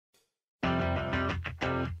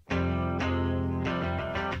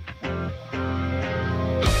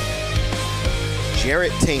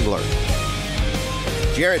Jarrett Tingler.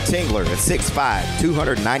 Jarrett Tingler, a 6'5",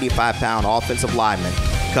 295-pound offensive lineman,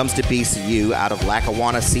 comes to BCU out of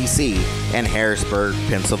Lackawanna CC and Harrisburg,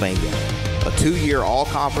 Pennsylvania. A 2-year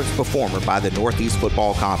all-conference performer by the Northeast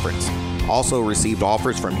Football Conference. Also received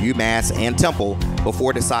offers from UMass and Temple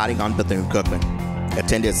before deciding on Bethune-Cookman.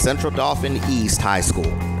 Attended Central Dauphin East High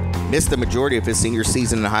School. Missed the majority of his senior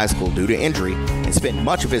season in high school due to injury and spent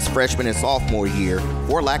much of his freshman and sophomore year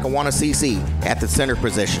for Lackawanna CC at the center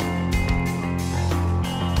position.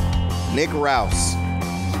 Nick Rouse.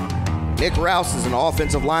 Nick Rouse is an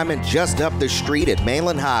offensive lineman just up the street at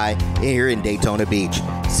Mainland High here in Daytona Beach.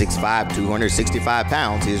 6'5", 265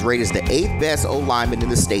 pounds, he is rated as the 8th best O-lineman in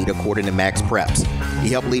the state according to Max Preps. He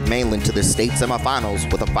helped lead Mainland to the state semifinals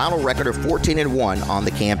with a final record of 14-1 on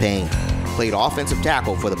the campaign. Played offensive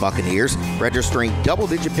tackle for the Buccaneers, registering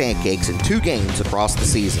double-digit pancakes in 2 games across the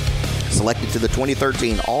season. Selected to the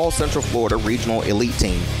 2013 All-Central Florida Regional Elite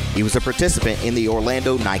Team, he was a participant in the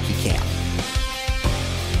Orlando Nike Camp.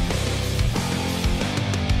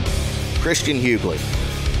 Christian Hughley.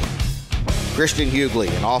 Christian Hughley,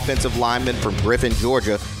 an offensive lineman from Griffin,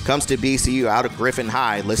 Georgia, comes to BCU out of Griffin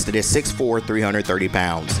High, listed as 6'4", 330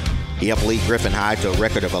 pounds. He helped lead Griffin High to a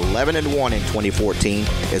record of 11-1 in 2014,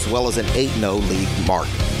 as well as an 8-0 league mark.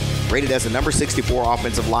 Rated as a number 64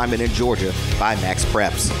 offensive lineman in Georgia by Max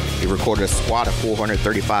Preps. He recorded a squat of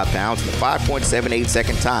 435 pounds and a 5.78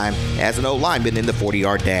 second time as an O-lineman in the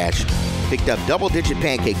 40-yard dash. Picked up double-digit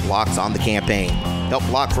pancake blocks on the campaign. Helped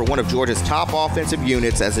block for one of Georgia's top offensive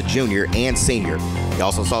units as a junior and senior. He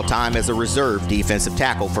also saw time as a reserve defensive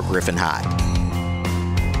tackle for Griffin High.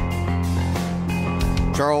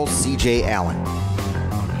 Charles C.J. Allen.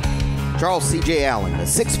 Charles C.J. Allen, a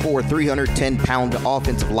 6'4", 310-pound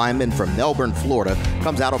offensive lineman from Melbourne, Florida,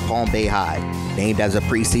 comes out of Palm Bay High. Named as a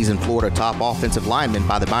preseason Florida top offensive lineman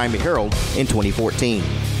by the Miami Herald in 2014.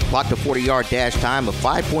 Clocked a 40-yard dash time of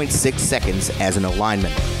 5.6 seconds as an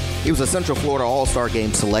O-lineman. He was a Central Florida All-Star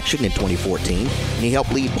Game selection in 2014, and he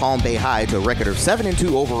helped lead Palm Bay High to a record of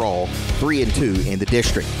 7-2 overall, 3-2 in the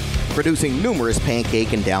district, producing numerous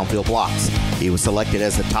pancake and downfield blocks. He was selected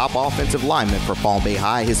as the top offensive lineman for Palm Bay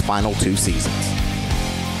High his final 2 seasons.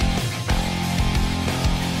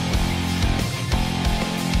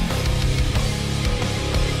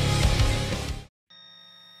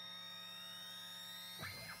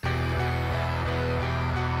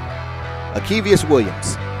 Akevius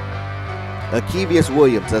Williams. Akevius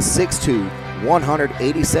Williams, a 6'2",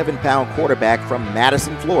 187-pound quarterback from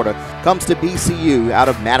Madison, Florida, comes to BCU out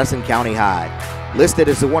of Madison County High. Listed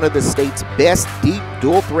as one of the state's best deep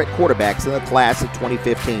dual-threat quarterbacks in the class of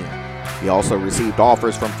 2015. He also received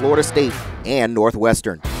offers from Florida State and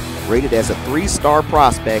Northwestern. Rated as a 3-star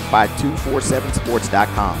prospect by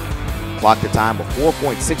 247sports.com. Clocked a time of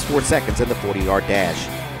 4.64 seconds in the 40-yard dash.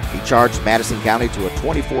 He charged Madison County to a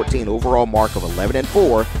 2014 overall mark of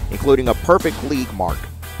 11-4, including a perfect league mark.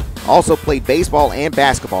 Also played baseball and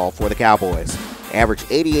basketball for the Cowboys. Averaged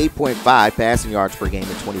 88.5 passing yards per game in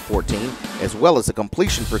 2014, as well as a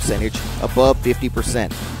completion percentage above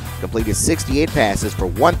 50%. Completed 68 passes for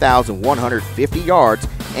 1,150 yards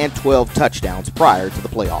and 12 touchdowns prior to the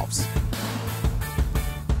playoffs.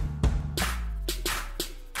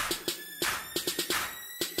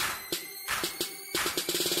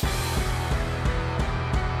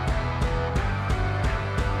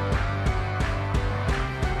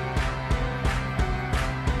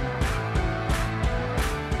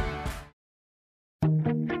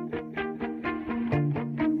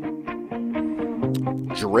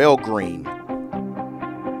 Jarrell Green.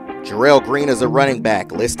 Jarrell Green is a running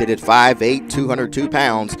back listed at 5'8", 202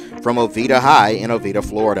 pounds from Oviedo High in Oviedo,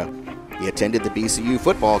 Florida. He attended the BCU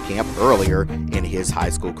football camp earlier in his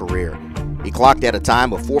high school career. He clocked at a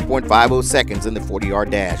time of 4.50 seconds in the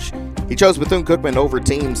 40-yard dash. He chose Bethune-Cookman over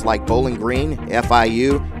teams like Bowling Green,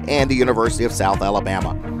 FIU, and the University of South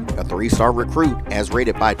Alabama. A 3-star recruit as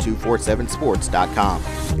rated by 247sports.com.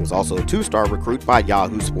 He was also a 2-star recruit by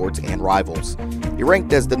Yahoo Sports and Rivals. He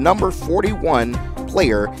ranked as the number 41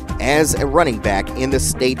 player as a running back in the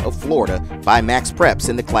state of Florida by Max Preps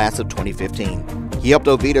in the class of 2015. He helped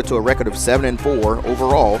Oviedo to a record of 7-4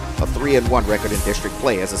 overall, a 3-1 record in district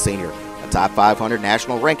play as a senior. A top 500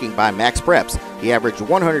 national ranking by Max Preps, he averaged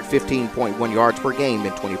 115.1 yards per game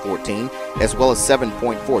in 2014, as well as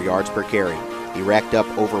 7.4 yards per carry. He racked up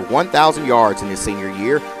over 1,000 yards in his senior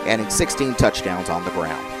year, adding 16 touchdowns on the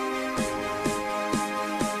ground.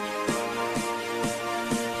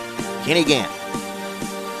 Kenny Gant.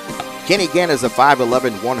 Kenny Ginn is a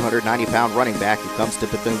 5'11", 190-pound running back who comes to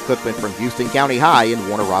Bethune-Cookman from Houston County High in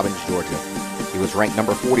Warner Robins, Georgia. He was ranked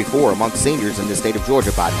number 44 among seniors in the state of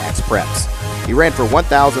Georgia by Max Preps. He ran for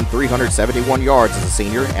 1,371 yards as a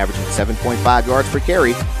senior, averaging 7.5 yards per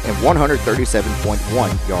carry and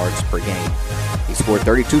 137.1 yards per game. He scored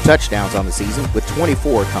 32 touchdowns on the season, with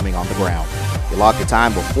 24 coming on the ground. He logged a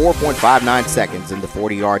time of 4.59 seconds in the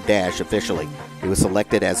 40-yard dash officially. He was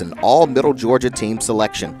selected as an all-Middle Georgia team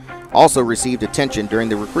selection. Also received attention during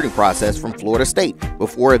the recruiting process from Florida State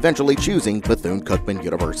before eventually choosing Bethune-Cookman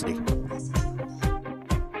University.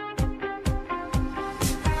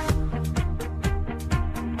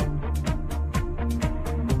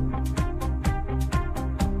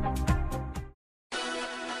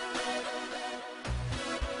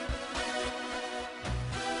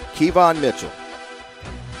 Kevon Mitchell.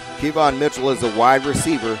 Kevon Mitchell is a wide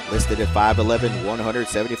receiver listed at 5'11",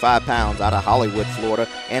 175 pounds out of Hollywood, Florida,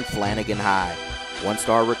 and Flanagan High.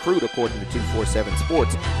 One-star recruit according to 247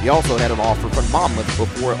 Sports. He also had an offer from Monmouth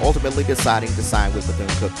before ultimately deciding to sign with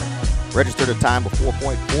Bethune-Cookman. Registered a time of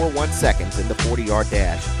 4.41 seconds in the 40-yard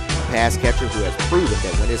dash. A pass catcher who has proven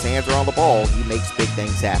that when his hands are on the ball, he makes big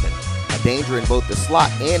things happen. A danger in both the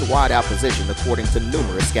slot and wide-out position according to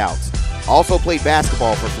numerous scouts. Also played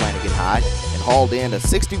basketball for Flanagan High and hauled in a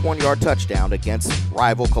 61-yard touchdown against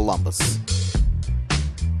rival Columbus.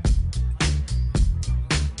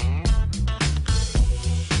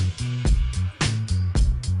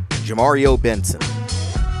 Jamario Benson.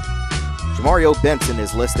 Jamario Benson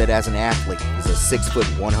is listed as an athlete. He's a 6',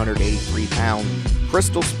 183-pound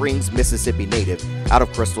Crystal Springs, Mississippi native out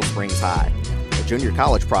of Crystal Springs High. A junior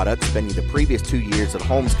college product, spending the previous 2 years at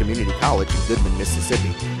Holmes Community College in Goodman,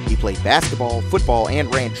 Mississippi. He played basketball, football,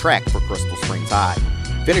 and ran track for Crystal Springs High.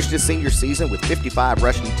 Finished his senior season with 55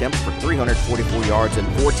 rushing attempts for 344 yards and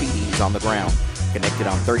 4 TDs on the ground. Connected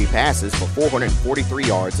on 30 passes for 443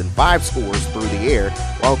 yards and 5 scores through the air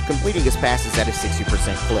while completing his passes at a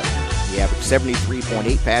 60% clip. He averaged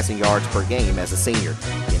 73.8 passing yards per game as a senior.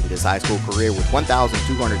 He ended his high school career with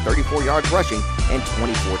 1,234 yards rushing and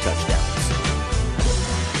 24 touchdowns.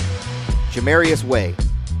 Jamarius Way.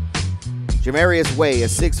 Jamarius Way, a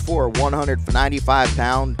 6'4",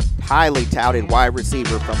 195-pound, highly touted wide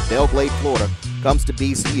receiver from Belle Glade, Florida, comes to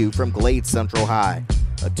BCU from Glade Central High.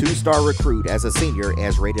 A 2-star recruit as a senior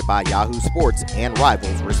as rated by Yahoo Sports and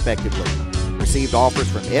Rivals, respectively. Received offers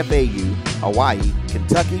from FAU, Hawaii,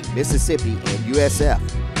 Kentucky, Mississippi, and USF.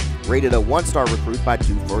 Rated a 1-star recruit by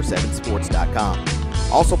 247sports.com.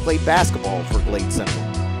 Also played basketball for Glade Central.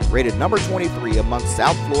 Rated number 23 amongst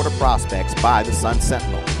South Florida prospects by the Sun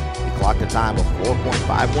Sentinel. He clocked a time of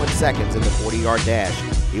 4.51 seconds in the 40-yard dash.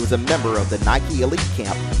 He was a member of the Nike Elite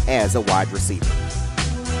Camp as a wide receiver.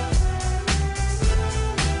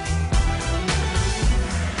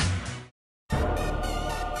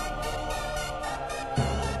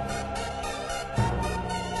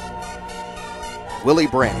 Willie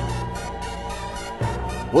Brannon.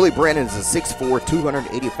 Willie Brannon is a 6'4",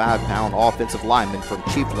 285-pound offensive lineman from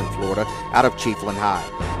Chiefland, Florida, out of Chiefland High.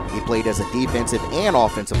 He played as a defensive and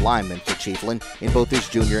offensive lineman for Chiefland in both his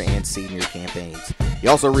junior and senior campaigns. He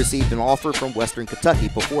also received an offer from Western Kentucky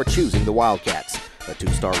before choosing the Wildcats. A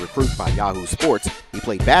 2-star recruit by Yahoo Sports, he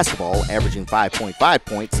played basketball, averaging 5.5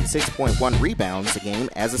 points and 6.1 rebounds a game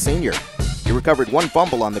as a senior. He recovered 1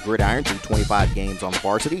 fumble on the gridiron through 25 games on the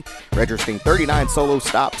varsity, registering 39 solo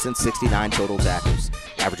stops and 69 total tackles,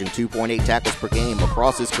 averaging 2.8 tackles per game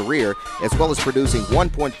across his career, as well as producing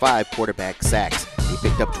 1.5 quarterback sacks. He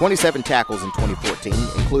picked up 27 tackles in 2014,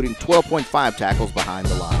 including 12.5 tackles behind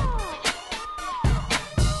the line.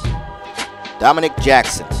 Dominic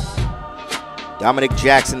Jackson. Dominic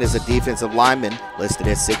Jackson is a defensive lineman listed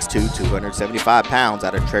at 6'2", 275 pounds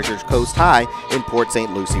out of Treasures Coast High in Port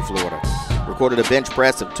St. Lucie, Florida. Recorded a bench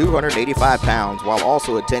press of 285 pounds while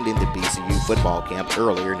also attending the BCU football camp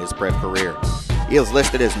earlier in his prep career. He is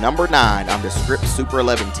listed as number 9 on the Scripps Super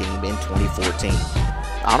 11 team in 2014.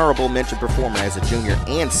 Honorable mention performer as a junior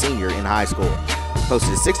and senior in high school.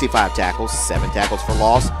 Posted 65 tackles, 7 tackles for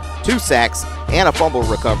loss, 2 sacks, and a fumble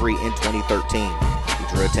recovery in 2013.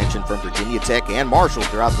 He drew attention from Virginia Tech and Marshall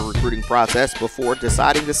throughout the recruiting process before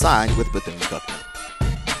deciding to sign with Bethune-Cookman.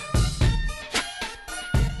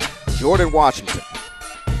 Jordan Washington.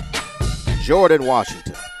 Jordan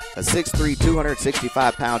Washington, a 6'3",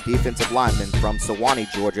 265-pound defensive lineman from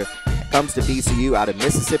Sewanee, Georgia, comes to BCU out of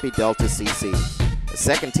Mississippi Delta CC. A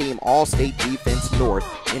second-team All-State Defense North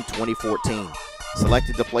in 2014.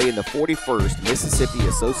 Selected to play in the 41st Mississippi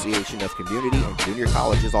Association of Community and Junior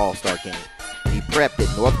Colleges All-Star Game. He prepped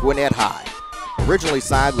at North Gwinnett High. Originally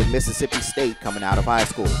signed with Mississippi State coming out of high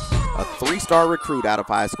school. a 3-star recruit out of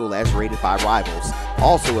high school as rated by Rivals.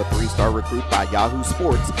 Also a 3-star recruit by Yahoo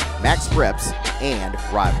Sports, Max Preps, and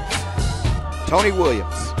Rivals. Tony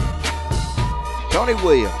Williams. Tony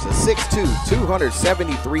Williams, a 6'2",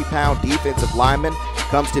 273-pound defensive lineman,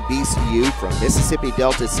 comes to BCU from Mississippi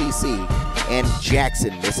Delta CC and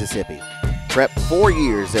Jackson, Mississippi. Prepped 4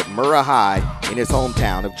 years at Murrah High in his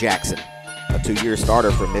hometown of Jackson. A 2-year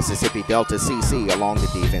starter for Mississippi Delta CC along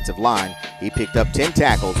the defensive line, he picked up 10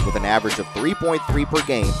 tackles with an average of 3.3 per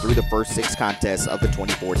game through the first 6 contests of the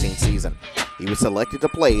 2014 season. He was selected to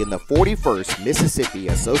play in the 41st Mississippi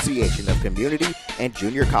Association of Community and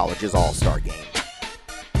Junior Colleges All-Star Game.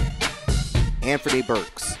 Anthony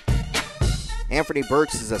Burks. Anthony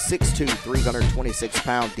Burks is a 6'2",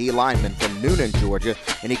 326-pound D lineman from Noonan, Georgia,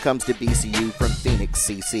 and he comes to BCU from Phoenix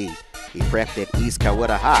CC. He prepped at East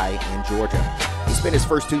Coweta High in Georgia. He spent his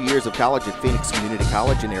first 2 years of college at Phoenix Community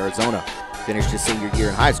College in Arizona. Finished his senior year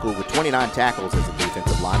in high school with 29 tackles as a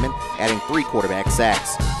defensive lineman, adding 3 quarterback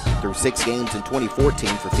sacks. Through 6 games in 2014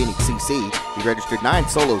 for Phoenix CC, he registered 9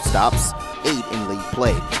 solo stops, 8 in league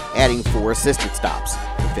play, adding 4 assisted stops.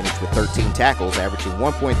 He finished with 13 tackles, averaging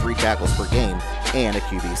 1.3 tackles per game, and a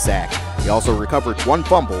QB sack. He also recovered 1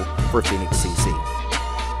 fumble for Phoenix CC.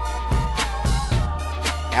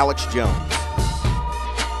 Alex Jones.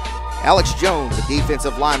 Alex Jones, a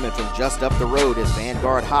defensive lineman from just up the road at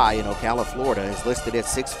Vanguard High in Ocala, Florida, is listed at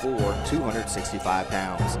 6'4", 265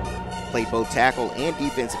 pounds. Played both tackle and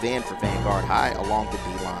defensive end for Vanguard High along the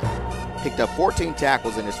D-line. Picked up 14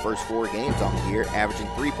 tackles in his first 4 games on the year, averaging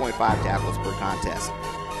 3.5 tackles per contest.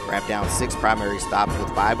 Wrapped down 6 primary stops with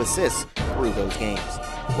 5 assists through those games.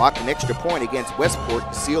 Blocked an extra point against Westport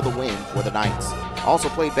to seal the win for the Knights. Also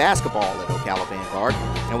played basketball at Ocala Vanguard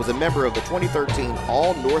and was a member of the 2013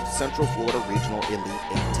 All-North Central Florida Regional Elite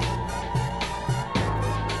 8 team.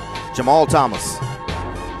 Jamal Thomas.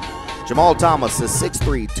 Jamal Thomas, a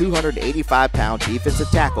 6'3", 285-pound defensive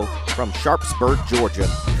tackle from Sharpsburg, Georgia,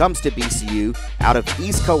 comes to BCU out of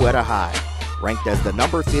East Coweta High. Ranked as the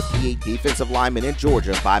number 58 defensive lineman in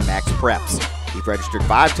Georgia by Max Preps. He registered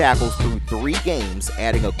 5 tackles through 3 games,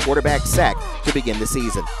 adding a quarterback sack to begin the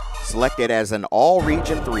season. Selected as an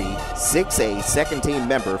All-Region 3 6A second-team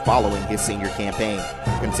member following his senior campaign.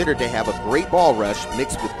 Considered to have a great ball rush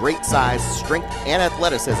mixed with great size, strength, and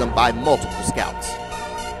athleticism by multiple scouts.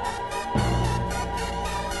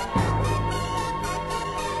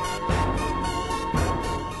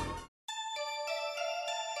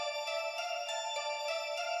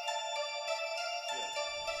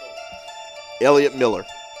 Elliott Miller.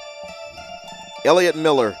 Elliott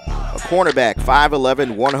Miller, a cornerback,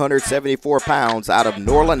 5'11", 174 pounds, out of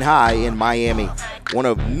Norland High in Miami. One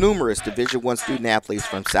of numerous Division I student athletes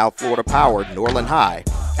from South Florida-powered Norland High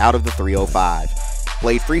out of the 305.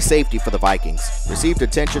 Played free safety for the Vikings. Received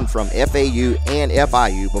attention from FAU and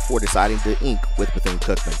FIU before deciding to ink with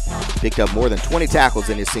Bethune-Cookman. Picked up more than 20 tackles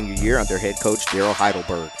in his senior year under head coach Daryl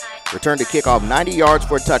Heidelberg. Returned to kickoff 90 yards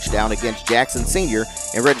for a touchdown against Jackson Senior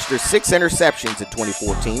and registered 6 interceptions in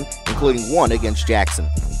 2014, including 1 against Jackson.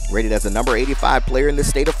 Rated as a number 85 player in the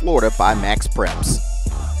state of Florida by Max Preps.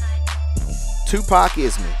 Tupac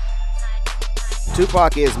Ismie.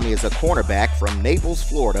 Tupac Ismie is a cornerback from Naples,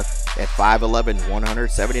 Florida at 5'11",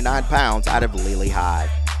 179 pounds out of Lely High.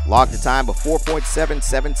 Logged a time of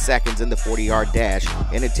 4.77 seconds in the 40-yard dash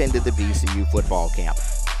and attended the BCU football camp.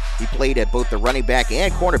 He played at both the running back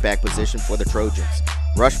and cornerback position for the Trojans.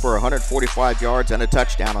 Rushed for 145 yards and a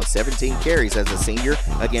touchdown on 17 carries as a senior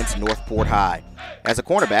against Northport High. As a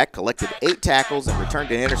cornerback, collected 8 tackles and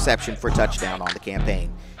returned an interception for a touchdown on the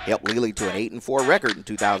campaign. Helped Lely to an 8-4 record in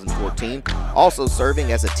 2014, also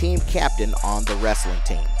serving as a team captain on the wrestling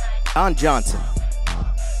team.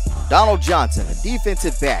 Donald Johnson, a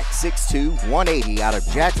defensive back, 6'2", 180, out of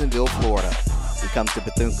Jacksonville, Florida. He comes to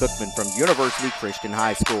Bethune-Cookman from University Christian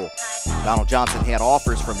High School. Donald Johnson had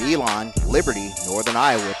offers from Elon, Liberty, Northern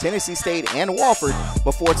Iowa, Tennessee State, and Wofford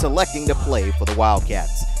before selecting to play for the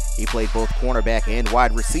Wildcats. He played both cornerback and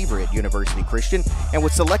wide receiver at University Christian and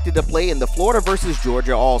was selected to play in the Florida vs.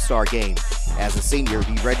 Georgia All-Star Game. As a senior,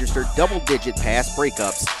 he registered double-digit pass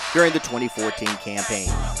breakups during the 2014 campaign.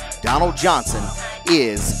 Donald Johnson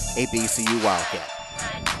is a BCU Wildcat.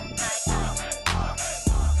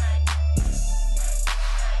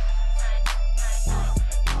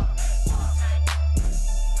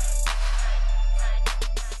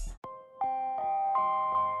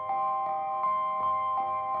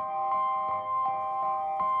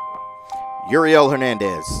 Uriel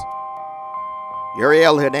Hernandez.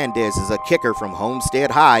 Uriel Hernandez is a kicker from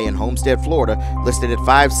Homestead High in Homestead, Florida, listed at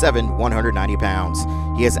 5'7", 190 pounds.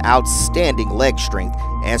 He has outstanding leg strength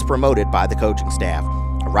as promoted by the coaching staff.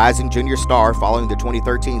 A rising junior star following the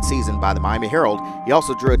 2013 season by the Miami Herald, he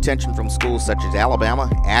also drew attention from schools such as Alabama,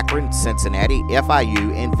 Akron, Cincinnati,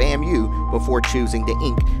 FIU, and FAMU before choosing to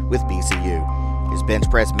ink with BCU. His bench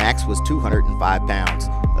press max was 205 pounds.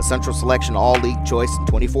 A Central Selection All-League choice in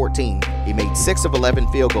 2014, he made 6 of 11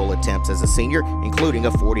 field goal attempts as a senior, including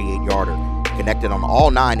a 48-yarder. Connected on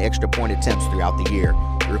all 9 extra point attempts throughout the year.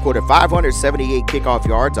 He recorded 578 kickoff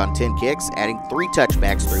yards on 10 kicks, adding 3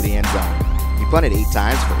 touchbacks through the end zone. He punted 8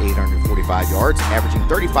 times for 845 yards, averaging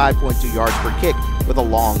 35.2 yards per kick with a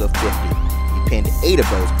long of 50. He pinned 8 of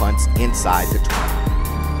those punts inside the 20.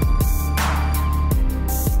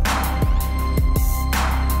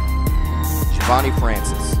 Javonte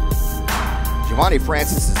Francis. Javonte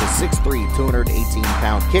Francis is a 6'3",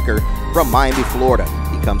 218-pound kicker from Miami, Florida.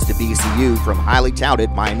 He comes to BCU from highly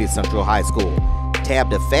touted Miami Central High School.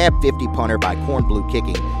 Tabbed a Fab 50 punter by Corn Blue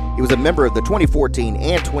Kicking. He was a member of the 2014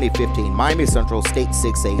 and 2015 Miami Central State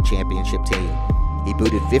 6A championship team. He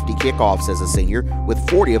booted 50 kickoffs as a senior, with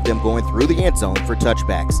 40 of them going through the end zone for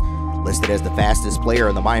touchbacks. Listed as the fastest player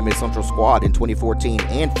in the Miami Central squad in 2014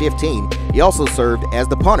 and 15, he also served as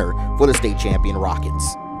the punter for the state champion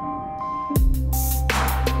Rockets.